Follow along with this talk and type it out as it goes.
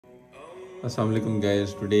Assalamu alaikum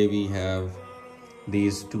guys. Today we have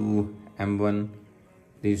these two M1.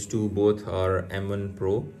 These two both are M1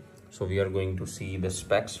 Pro. So we are going to see the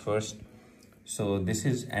specs first. So this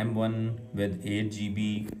is M1 with 8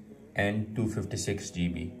 GB and 256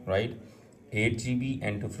 GB, right? 8 GB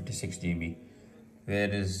and 256 GB.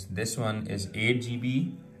 Whereas this one is 8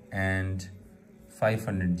 GB and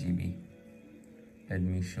 500 GB. Let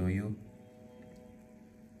me show you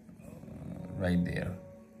right there.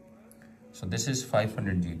 So this is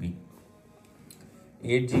 500 GB,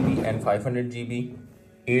 8 GB and 500 GB,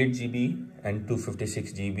 8 GB and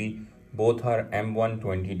 256 GB. Both are M1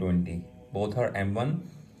 2020. Both are M1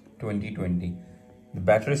 2020. The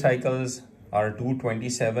battery cycles are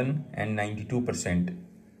 227 and 92%,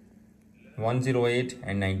 108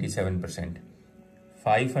 and 97%.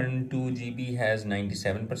 502 GB has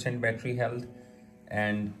 97% battery health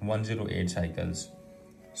and 108 cycles.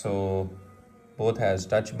 So both has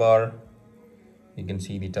touch bar. You can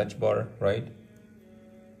see the touch bar, right?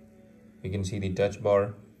 You can see the touch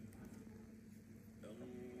bar.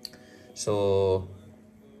 So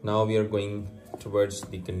now we are going towards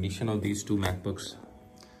the condition of these two MacBooks.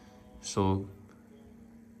 So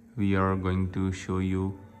we are going to show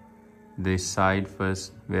you this side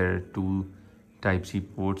first, where two Type-C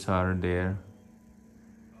ports are there.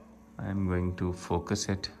 I'm going to focus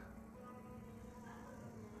it.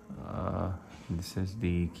 This is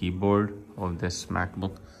the keyboard of this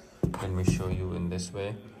MacBook. Let me show you in this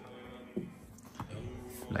way,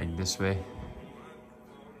 like this way.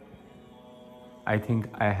 I think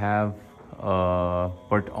I have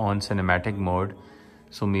put on cinematic mode,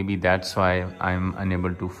 so maybe that's why I'm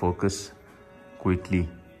unable to focus quickly.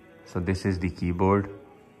 So this is the keyboard.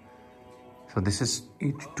 So this is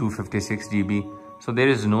 256 GB. So there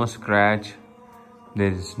is no scratch,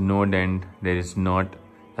 there is no dent, there is not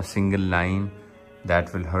a single line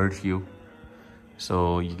that will hurt you.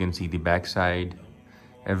 So you can see the back side,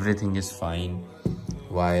 everything is fine.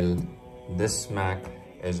 While this Mac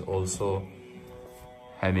is also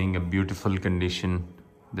having a beautiful condition.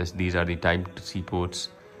 These are the Type-C ports.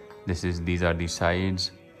 These are the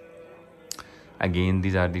sides. Again,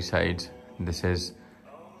 these are the sides. This is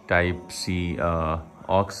Type-C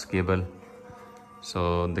aux cable.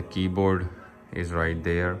 So the keyboard is right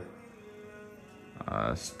there.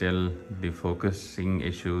 Still the focusing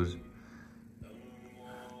issues.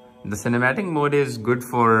 The cinematic mode is good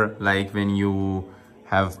for like when you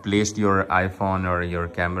have placed your iPhone or your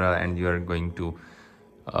camera and you are going to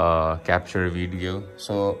capture a video.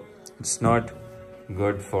 So it's not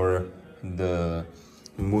good for the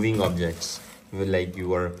moving objects, like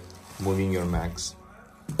you are moving your Macs.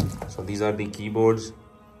 So these are the keyboards.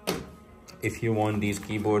 If you want these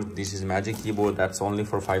keyboards, this is Magic Keyboard. That's only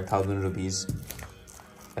for 5,000 rupees.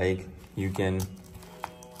 Like you can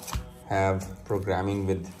have programming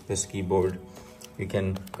with this keyboard. You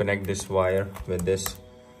can connect this wire with this.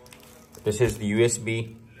 This is the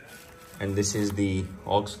USB and this is the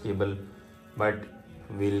aux cable, but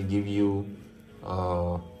we'll give you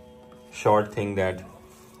a short thing that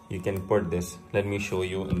you can put this. Let me show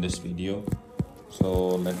you in this video. So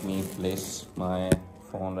let me place my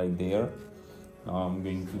phone right there. Now I'm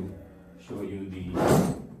going to show you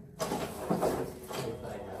the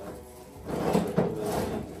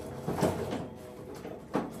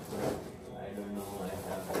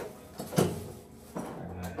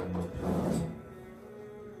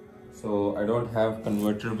So I don't have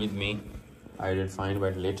converter with me. I did find,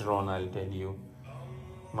 but later on I'll tell you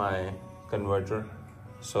my converter.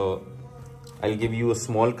 So I'll give you a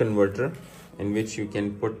small converter in which you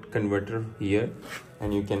can put converter here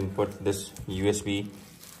and you can put this USB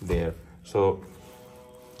there. So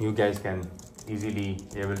you guys can easily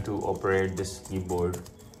able to operate this keyboard,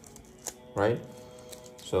 right?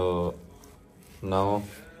 So now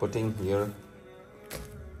putting here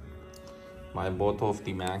my both of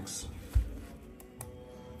the Macs.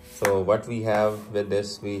 So what we have with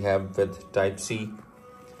this, we have with Type-C,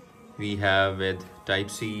 we have with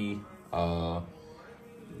Type-C 2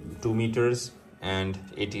 meters and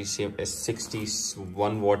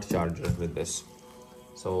 61 watt charger with this.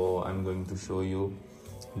 So I'm going to show you,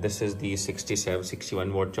 this is the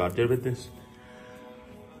 61 watt charger with this.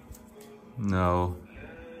 Now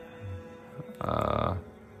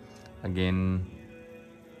again,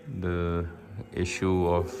 the issue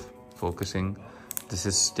of focusing, this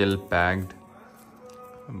is still packed,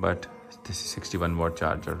 but this is 61 watt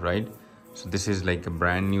charger, right? So this is like a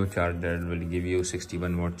brand new charger. It will give you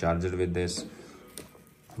 61 watt charger with this,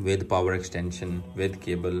 with power extension, with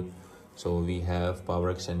cable. So we have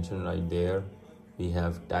power extension right there. We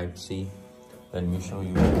have Type-C. Let me show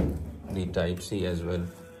you the Type-C as well.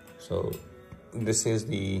 So this is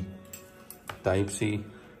the Type-C.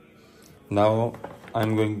 Now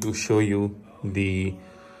I'm going to show you the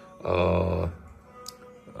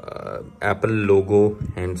Apple logo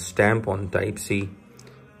and stamp on Type-C.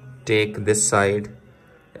 Take this side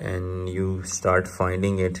and you start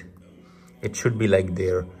finding it. It should be like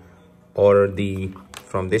there, or the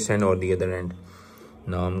from this end or the other end.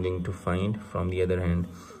 Now I'm going to find from the other hand.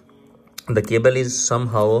 The cable is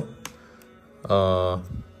somehow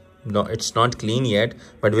no, it's not clean yet,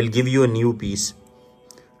 but we'll give you a new piece,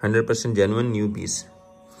 100% genuine new piece.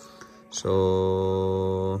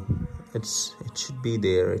 So it should be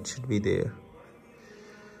there. It should be there.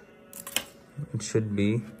 It should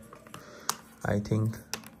be. I think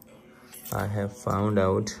I have found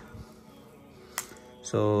out.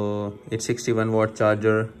 So it's 61-watt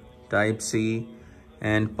charger, Type-C,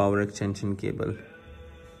 and power extension cable.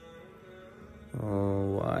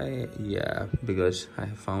 Oh, why? Yeah, because I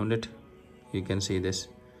have found it. You can see this,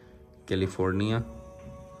 California.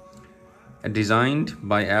 Designed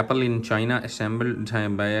by Apple in China, assembled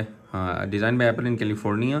by designed by Apple in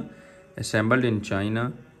California, assembled in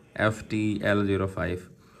China, FTL05.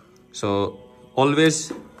 So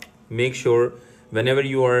always make sure whenever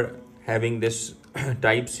you are having this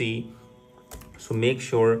Type-C, so make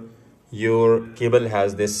sure your cable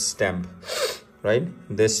has this stamp, right?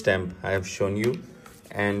 This stamp I have shown you,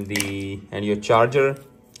 and your charger.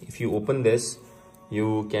 If you open this,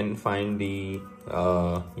 you can find the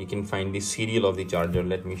serial of the charger.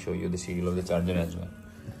 Let me show you the serial of the charger as well.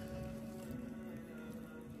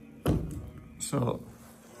 So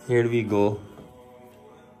here we go,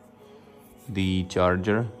 the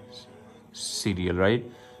charger serial, right?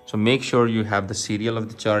 So make sure you have the serial of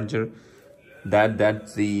the charger.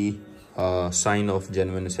 That's the sign of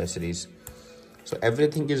genuine accessories. So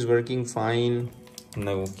everything is working fine.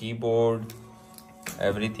 No keyboard,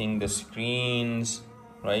 everything, the screens,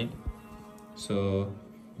 right? So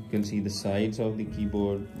you can see the sides of the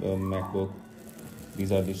keyboard, MacBook.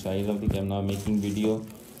 These are the sides of the camera. Making video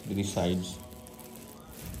with the sides,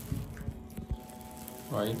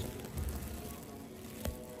 right?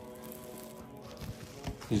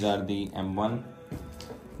 These are the M1,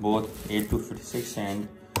 both 8256 and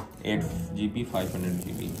 8GB,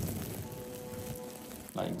 500GB.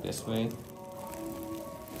 Like this way,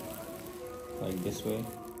 like this way,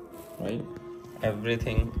 right?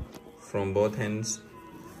 Everything from both ends.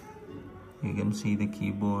 You can see the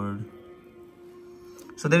keyboard.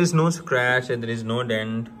 So there is no scratch and there is no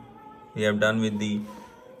dent. We have done with the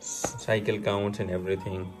cycle counts and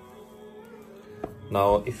everything.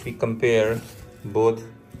 Now if we compare both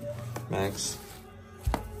Macs,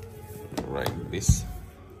 like this,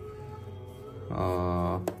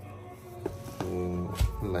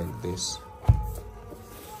 like this.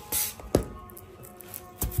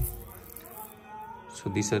 So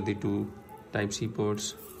these are the two Type-C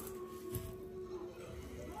ports.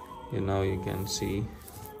 Now you can see,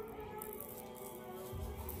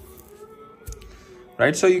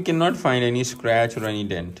 right? So you cannot find any scratch or any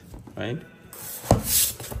dent, right?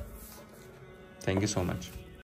 Thank you so much.